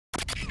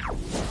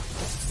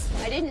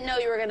didn't know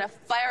you were going to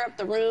fire up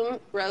the room,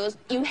 Rose.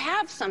 You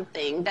have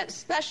something that's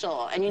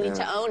special, and you need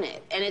to own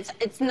it. And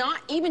it's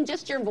not even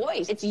just your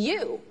voice. It's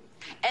you.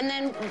 And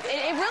then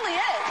it really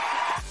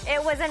is.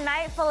 It was a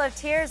night full of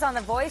tears on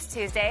The Voice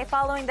Tuesday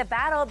following the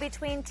battle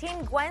between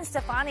Team Gwen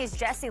Stefani's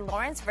Jessie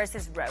Lawrence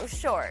versus Rose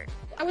Short.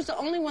 I was the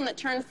only one that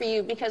turned for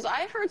you because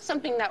I heard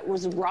something that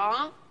was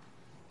raw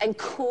and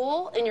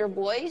cool in your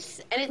voice,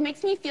 and it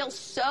makes me feel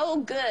so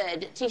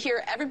good to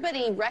hear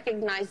everybody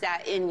recognize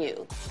that in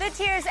you. The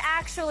tears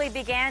actually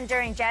began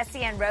during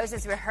Jessie and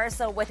Rose's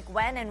rehearsal with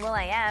Gwen and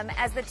will.i.am,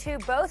 as the two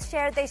both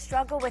shared they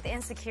struggle with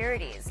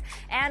insecurities.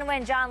 And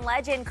when John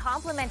Legend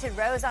complimented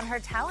Rose on her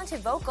talented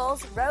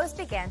vocals, Rose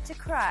began to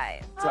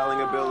cry. Telling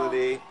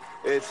ability,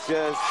 it's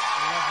just...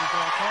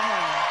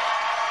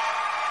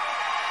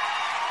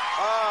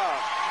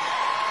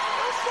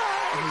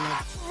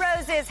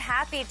 Rose's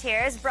happy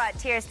tears brought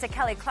tears to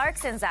Kelly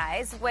Clarkson's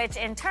eyes, which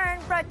in turn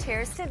brought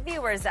tears to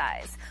viewers'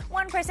 eyes.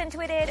 One person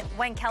tweeted,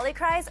 "When Kelly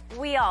cries,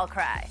 we all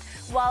cry,"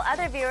 while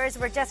other viewers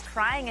were just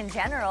crying in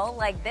general,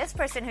 like this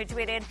person who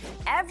tweeted,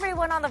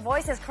 "Everyone on The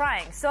Voice is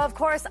crying, so of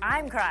course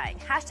I'm crying.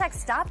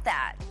 #stop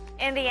that."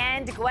 In the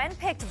end, Gwen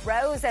picked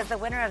Rose as the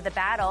winner of the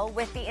battle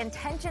with the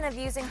intention of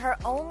using her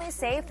only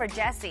save for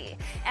Jessie.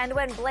 And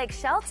when Blake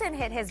Shelton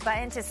hit his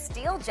button to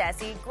steal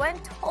Jessie, Gwen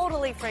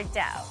totally freaked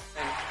out.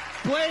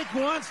 Blake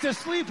wants to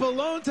sleep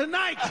alone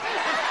tonight.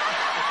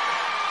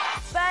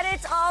 But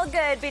it's all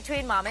good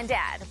between Mom and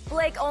Dad.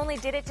 Blake only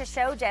did it to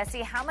show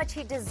Jessie how much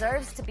he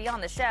deserves to be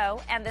on the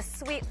show, and the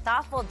sweet,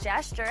 thoughtful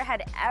gesture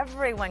had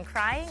everyone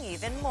crying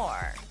even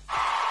more.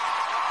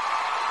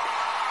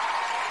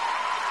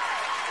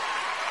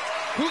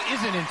 Who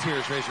isn't in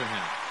tears? Raise your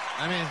hand.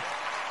 I mean,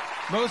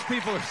 most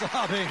people are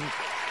sobbing.